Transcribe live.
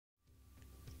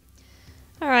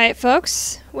Alright,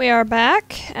 folks, we are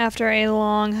back after a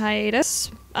long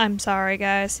hiatus. I'm sorry,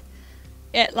 guys.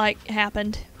 It,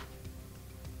 happened.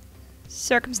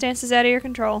 Circumstances out of your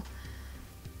control.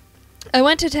 I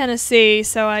went to Tennessee,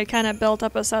 so I kind of built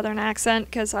up a southern accent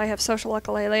because I have social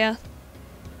echolalia.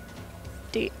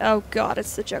 Oh god,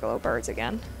 it's the juggalo birds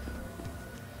again.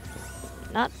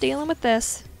 Not dealing with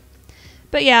this.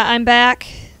 But yeah, I'm back,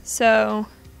 so...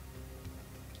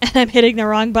 And I'm hitting the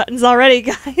wrong buttons already,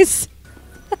 guys.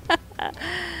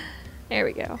 There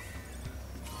we go.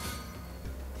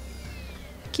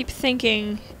 Keep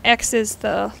thinking X is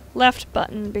the left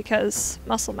button because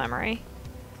muscle memory.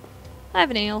 Hi,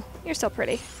 Vanielle. You're still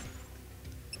pretty.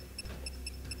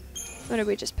 What did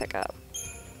we just pick up?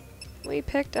 We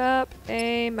picked up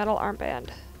a metal armband.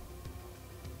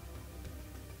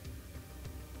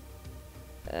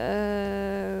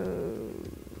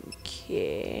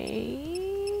 Okay.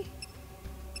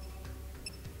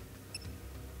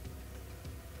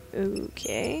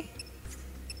 Okay.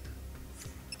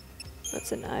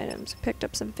 What's in items? Picked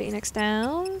up some Phoenix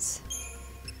Downs.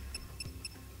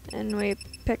 And we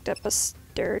picked up a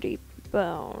sturdy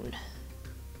bone.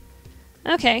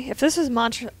 Okay, if this was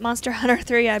Monster Hunter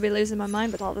 3, I'd be losing my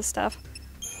mind with all this stuff.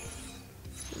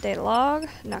 Data log.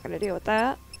 Not gonna deal with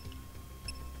that.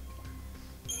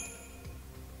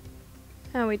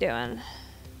 How are we doing?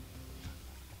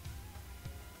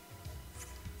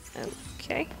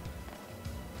 Okay.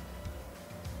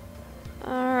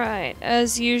 Alright,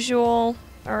 as usual,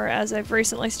 or as I've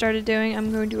recently started doing,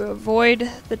 I'm going to avoid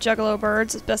the juggalo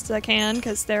birds as best as I can,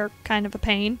 because they're kind of a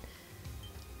pain.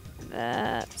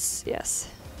 That's... yes.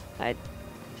 I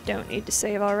don't need to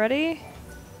save already.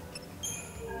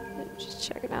 Just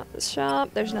checking out the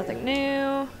shop. There's nothing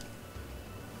new.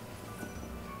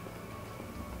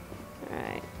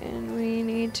 Alright, and we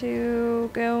need to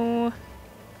go...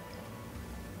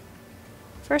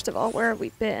 First of all, where have we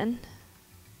been?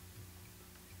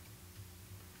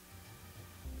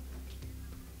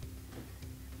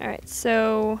 Alright,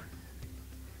 so...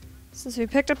 Since we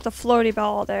picked up the floaty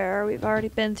ball there, we've already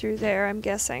been through there, I'm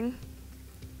guessing.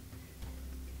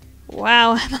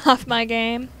 Wow, I'm off my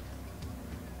game.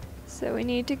 So we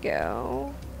need to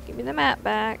go... Give me the map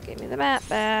back, give me the map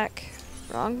back.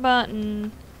 Wrong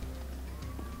button.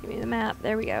 Give me the map,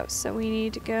 there we go. So we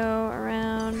need to go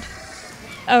around...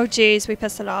 Oh geez, we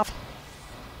pissed it off.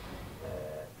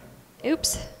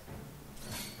 Oops.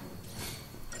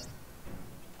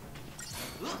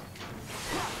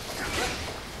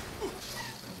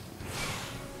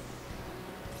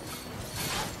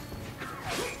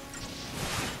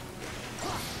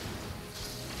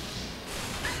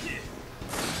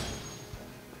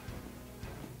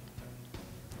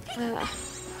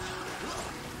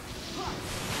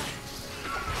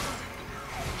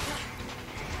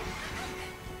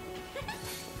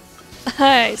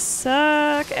 I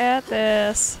suck at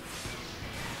this.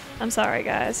 I'm sorry,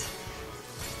 guys.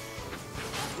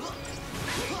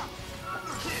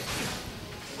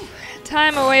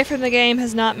 Time away from the game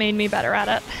has not made me better at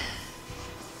it.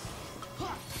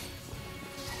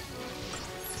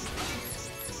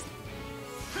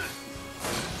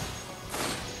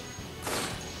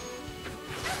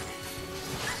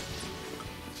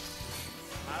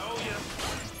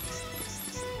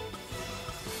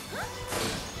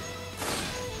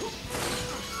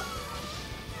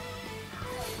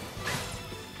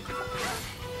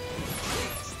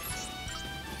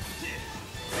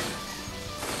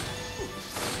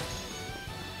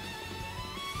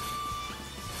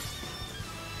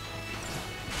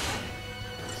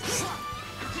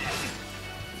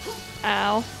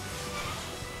 Ow.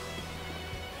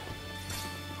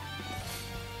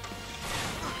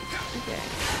 Okay.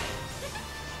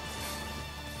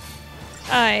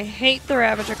 I hate the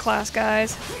Ravager class,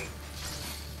 guys.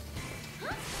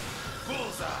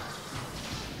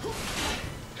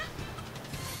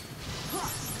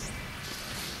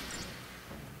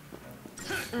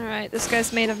 Alright, this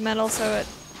guy's made of metal, so it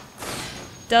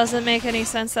doesn't make any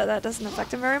sense that that doesn't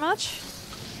affect him very much.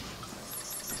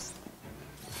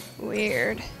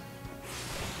 Weird.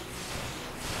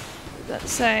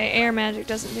 Let's say air magic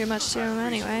doesn't do much to him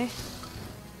anyway.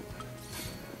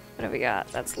 What have we got?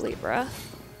 That's Libra.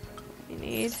 We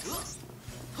need.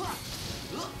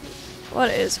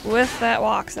 What is with that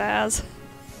Waxaz?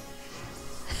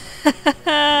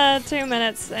 2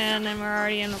 minutes in and we're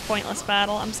already in a pointless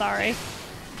battle. I'm sorry.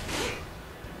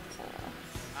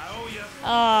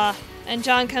 And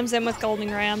John comes in with Golden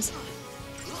Rams.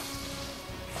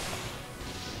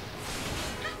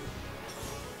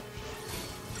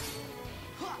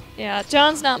 Yeah,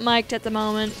 John's not mic'd at the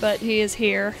moment, but he is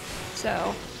here,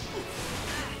 so...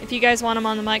 If If you guys want them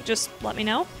on the mic, just let me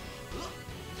know.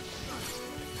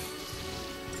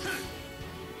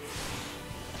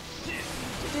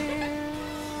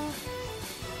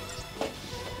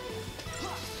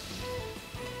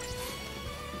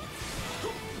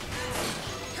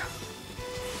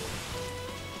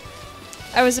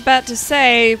 I was about to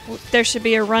say there should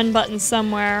be a run button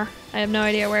somewhere. I have no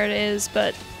idea where it is,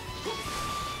 but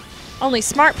only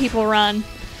smart people run.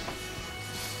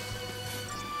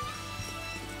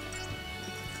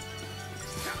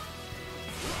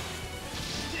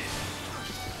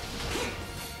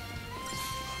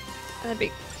 That'd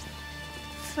be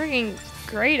freaking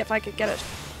great if I could get it.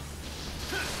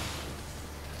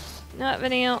 Not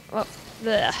Vanielle. Well,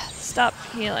 bleh. Stop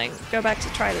healing. Go back to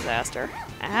try disaster.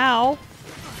 Ow.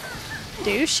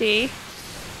 Douchey.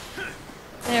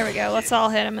 There we go. Let's all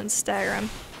hit him and stagger him.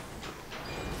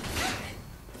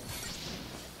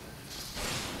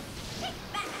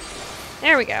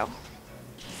 There we go.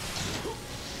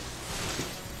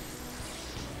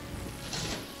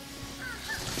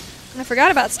 I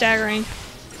forgot about staggering.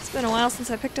 It's been a while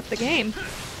since I picked up the game.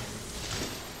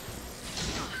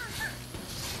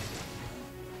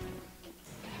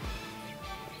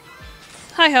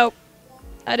 Hi, Hope.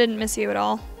 I didn't miss you at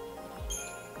all.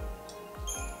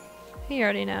 He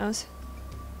already knows.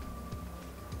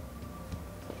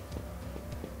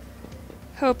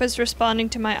 Hope is responding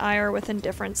to my ire with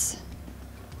indifference.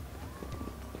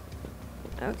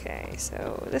 Okay,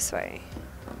 so this way.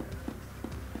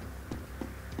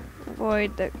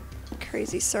 Avoid the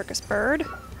crazy circus bird.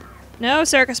 No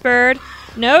circus bird!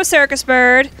 No circus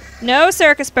bird! No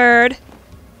circus bird!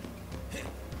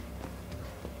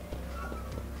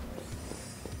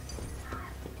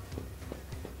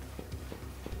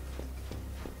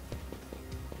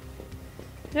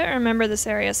 I don't remember this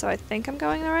area, so I think I'm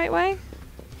going the right way.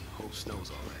 Hope Snow's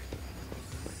all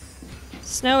right.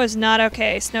 Snow is not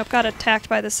okay. Snow got attacked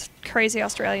by this crazy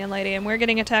Australian lady, and we're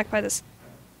getting attacked by this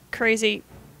crazy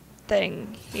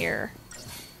thing here.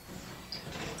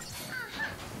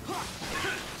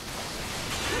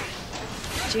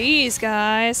 Jeez,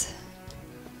 guys.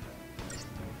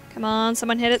 Come on,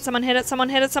 someone hit it, someone hit it, someone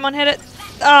hit it, someone hit it.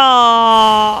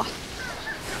 Oh.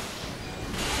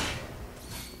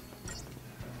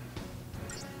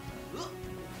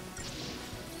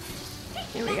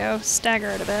 Here we go. Stagger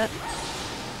it a bit.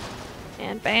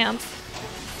 And bamf.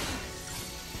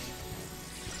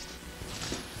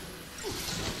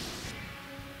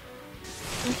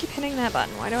 I keep hitting that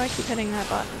button. Why do I keep hitting that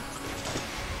button?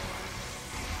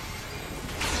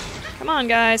 Come on,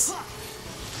 guys.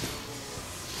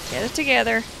 Get it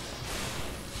together.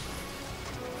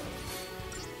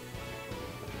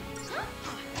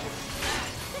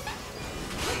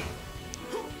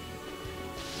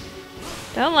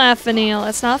 Don't laugh, Vanielle.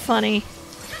 It's not funny.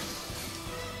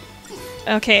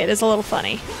 Okay, it is a little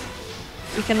funny.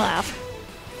 You can laugh.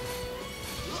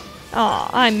 Aw,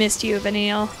 I missed you,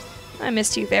 Vanielle. I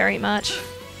missed you very much.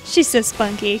 She's so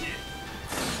spunky.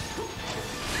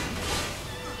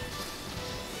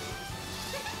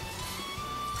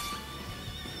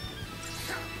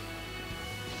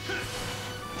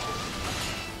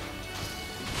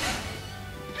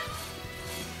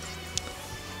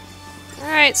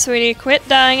 Alright, sweetie, quit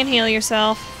dying and heal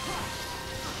yourself.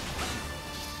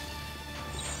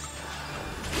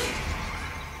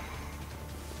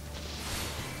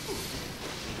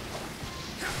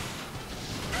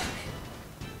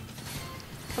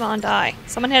 Come on, die.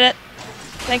 Someone hit it.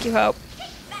 Thank you, Hope.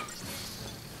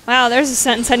 Wow, there's a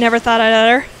sentence I never thought I'd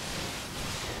utter.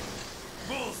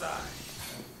 Bullseye.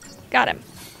 Got him.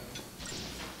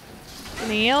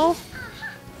 Neil.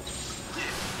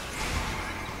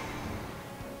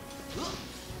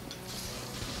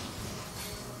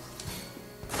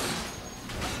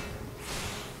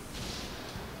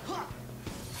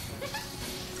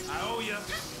 I owe ya.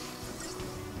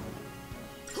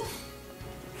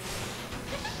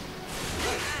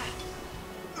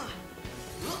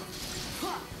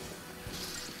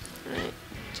 Alright,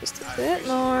 just a bit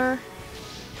more.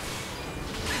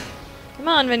 Come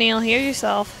on, Vanielle, heal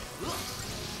yourself.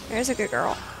 There's a good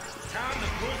girl. Time to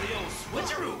pull the old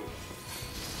switcheroo.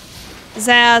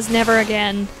 Zaz, never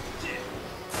again.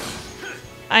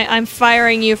 I'm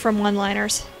firing you from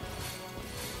one-liners.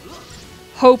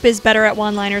 Hope is better at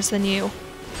one-liners than you.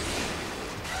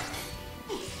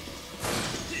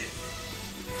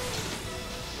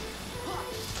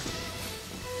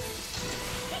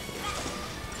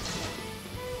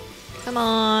 Come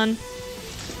on.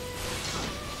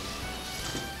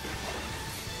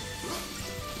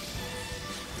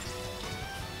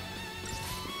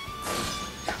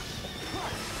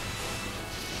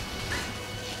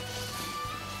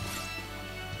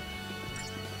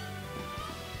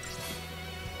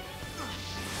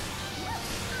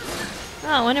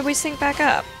 Oh, when did we sync back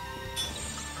up?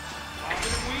 Bobbing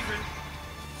and weaving.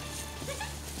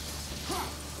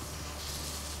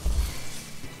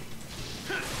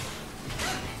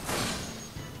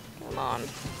 Come on.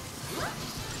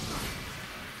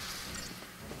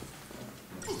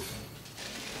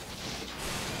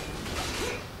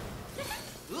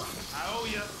 I owe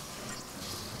ya.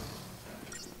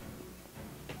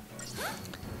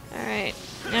 Alright,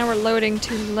 now we're loading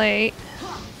too late.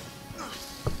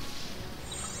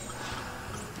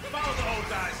 Follow the old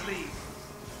guy's lead.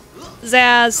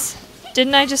 Zaz,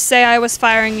 didn't I just say I was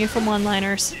firing you from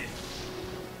one-liners?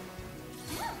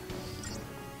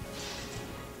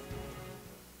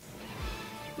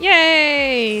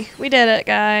 Yay! We did it,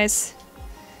 guys.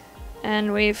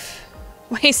 And we've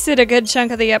wasted a good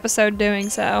chunk of the episode doing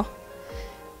so.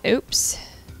 Oops.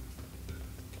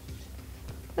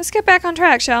 Let's get back on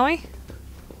track, shall we?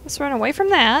 Let's run away from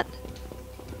that.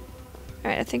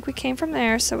 Alright, I think we came from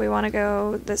there, so we want to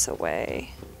go this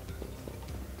way.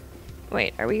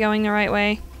 Wait, are we going the right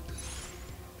way?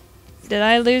 Did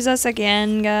I lose us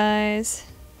again, guys?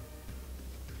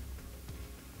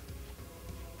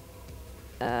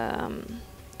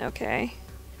 Okay.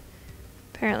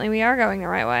 Apparently we are going the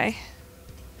right way.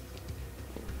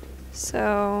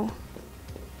 So,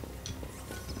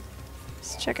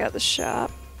 let's check out the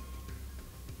shop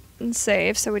and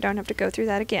save so we don't have to go through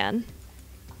that again.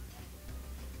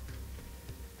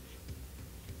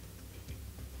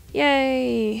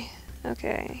 Yay!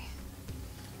 Okay.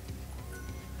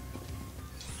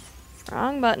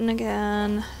 Wrong button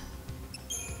again.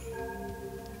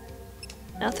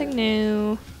 Nothing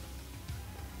new.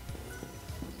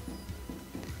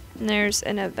 And there's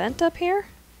an event up here?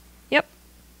 Yep.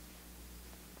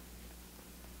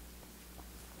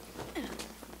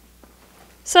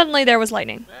 Suddenly there was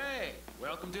lightning. Hey,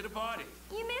 welcome to the party.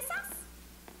 You miss us?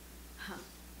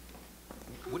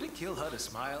 Would it kill her to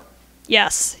smile?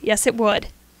 Yes. Yes, it would.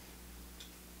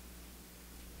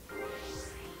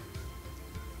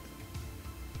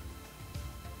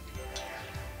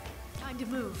 Time to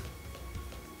move.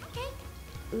 Okay.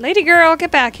 Lady girl,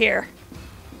 get back here.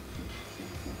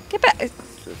 Get back.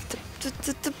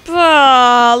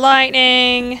 Oh,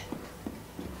 lightning.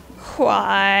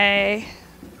 Why?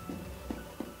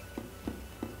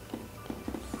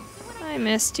 I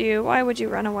missed you. Why would you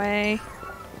run away?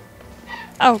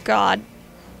 Oh, God.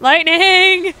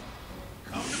 Lightning!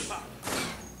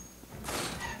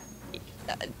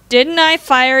 Didn't I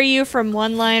fire you from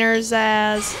one-liners,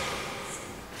 Zaz?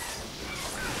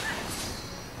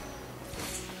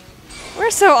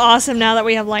 We're so awesome now that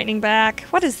we have lightning back.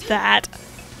 What is that?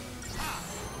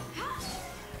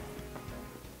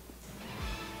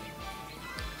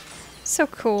 So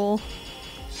cool.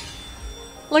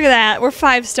 Look at that. We're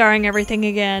 5-starring everything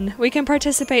again. We can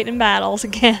participate in battles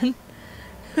again.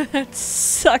 It's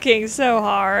sucking so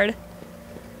hard.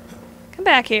 Come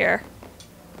back here.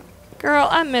 Girl,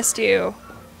 I missed you.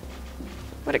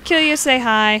 Would it kill you to say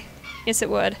hi? Yes, it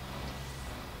would.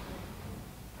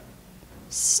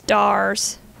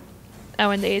 Stars. Oh,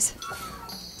 and these.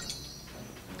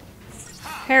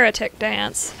 Heretic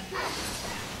dance.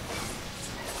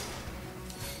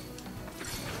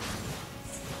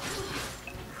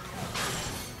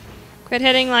 Quit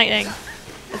hitting lightning.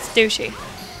 It's douchey.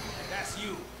 That's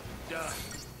you. Duh.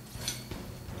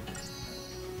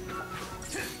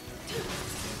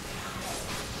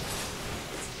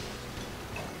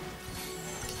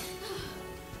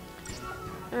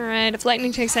 Alright, if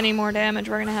lightning takes any more damage,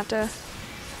 we're gonna have to...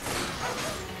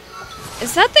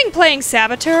 Is that thing playing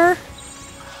Saboteur?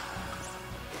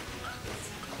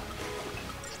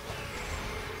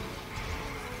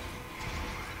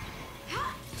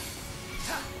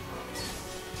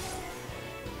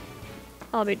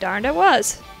 I'll be darned, it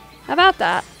was. How about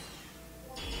that?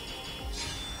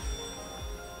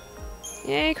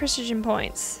 Yay, Christian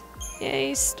points.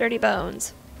 Yay, sturdy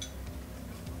bones.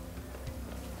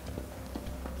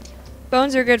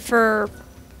 Bones are good for...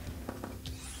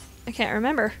 I can't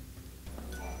remember.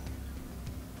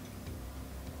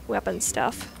 Weapon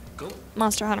stuff. Go.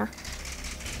 Monster Hunter.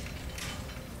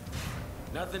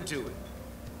 Nothing to it.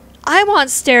 I want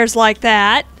stairs like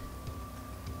that.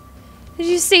 Did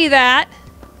you see that?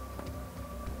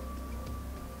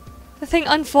 The thing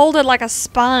unfolded like a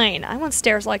spine. I want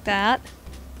stairs like that.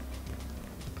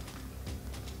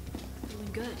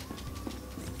 Doing good.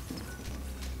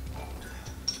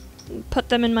 Put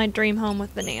them in my dream home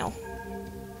with Vanielle.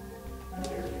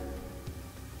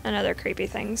 And other creepy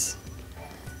things.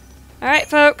 Alright,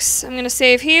 folks. I'm gonna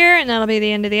save here, and that'll be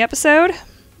the end of the episode.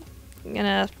 I'm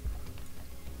gonna...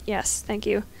 Yes, thank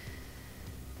you.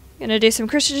 Gonna do some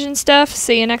Christian stuff.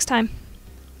 See you next time.